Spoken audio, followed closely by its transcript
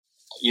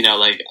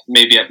like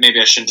maybe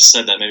I shouldn't have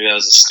said that. Maybe that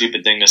was a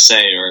stupid thing to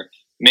say, or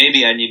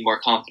maybe I need more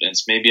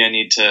confidence. Maybe I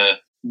need to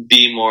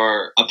be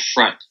more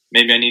upfront.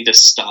 Maybe I need to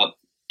stop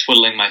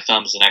twiddling my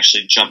thumbs and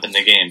actually jump in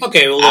the game.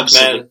 Okay, well, look,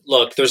 man,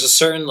 there's a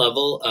certain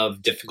level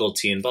of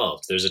difficulty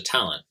involved. There's a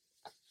talent.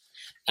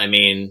 I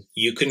mean,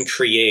 you can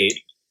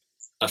create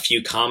a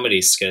few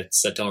comedy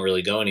skits that don't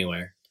really go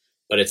anywhere,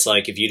 but it's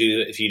like if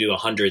you do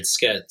 100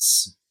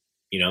 skits,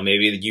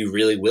 maybe you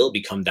really will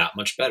become that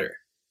much better.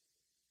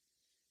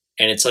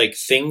 And it's like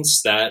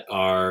things that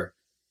are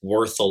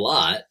worth a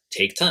lot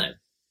take time.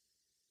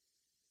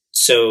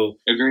 So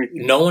Agreed.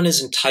 No one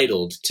is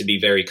entitled to be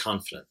very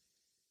confident.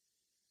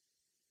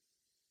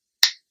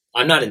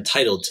 I'm not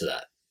entitled to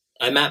that.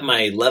 I'm at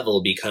my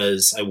level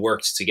because I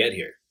worked to get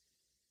here.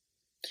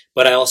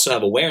 But I also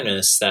have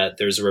awareness that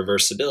there's a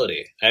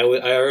reversibility. I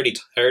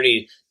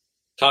already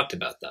talked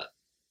about that.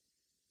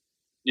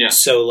 Yeah.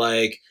 So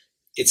like,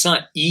 it's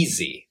not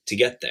easy to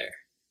get there.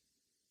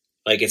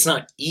 Like, it's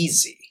not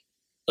easy.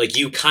 Like,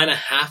 you kind of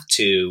have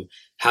to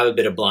have a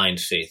bit of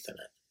blind faith in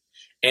it.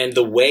 And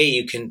the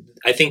way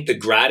I think the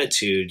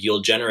gratitude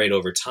you'll generate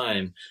over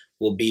time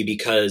will be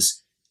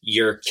because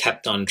you're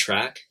kept on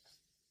track.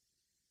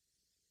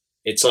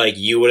 It's like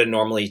you would have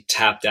normally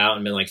tapped out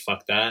and been like,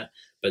 fuck that.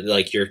 But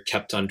like, you're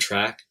kept on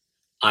track.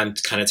 I'm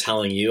kind of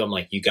telling you, I'm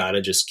like, you got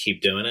to just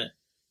keep doing it.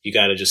 You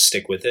got to just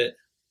stick with it.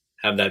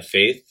 Have that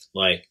faith.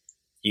 Like,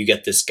 you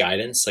get this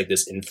guidance, like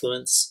this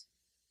influence.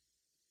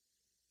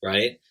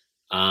 Right.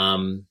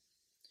 And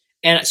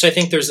so I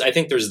think there's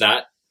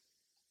that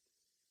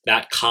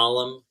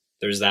column,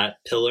 there's that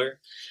pillar.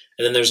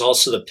 And then there's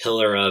also the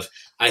pillar of,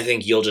 I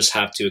think you'll just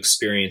have to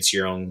experience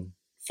your own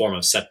form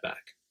of setback.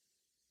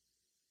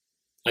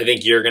 I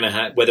think you're going to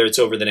have, whether it's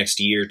over the next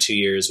year, 2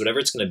 years, whatever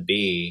it's going to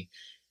be,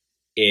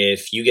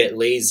 if you get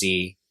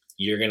lazy,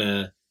 you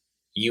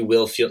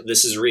will feel,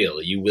 this is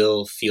real. You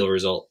will feel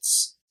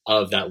results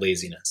of that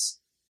laziness.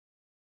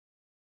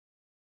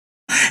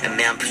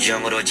 애매한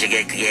표정으로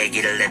제게 그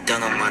얘기를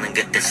했던 엄마는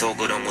그때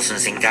속으로 무슨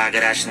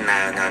생각을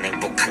하시나요? 난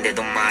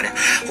행복한데도 말야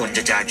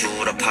혼자 자주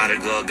울어 팔을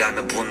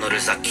그어가며 분노를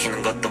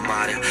삭히는 것도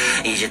말야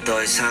이제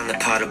더 이상 내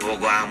팔을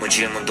보고 아무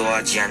질문도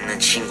하지 않는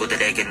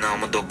친구들에게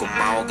너무도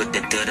고마워.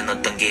 그때들은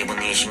어떤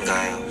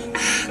기분이신가요?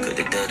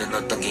 그때들은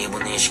어떤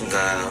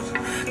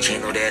기분이신가요? 제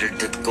노래를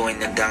듣고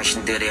있는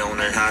당신들의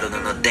오늘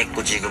하루는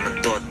어땠고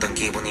지금은 또 어떤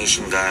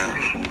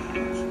기분이신가요?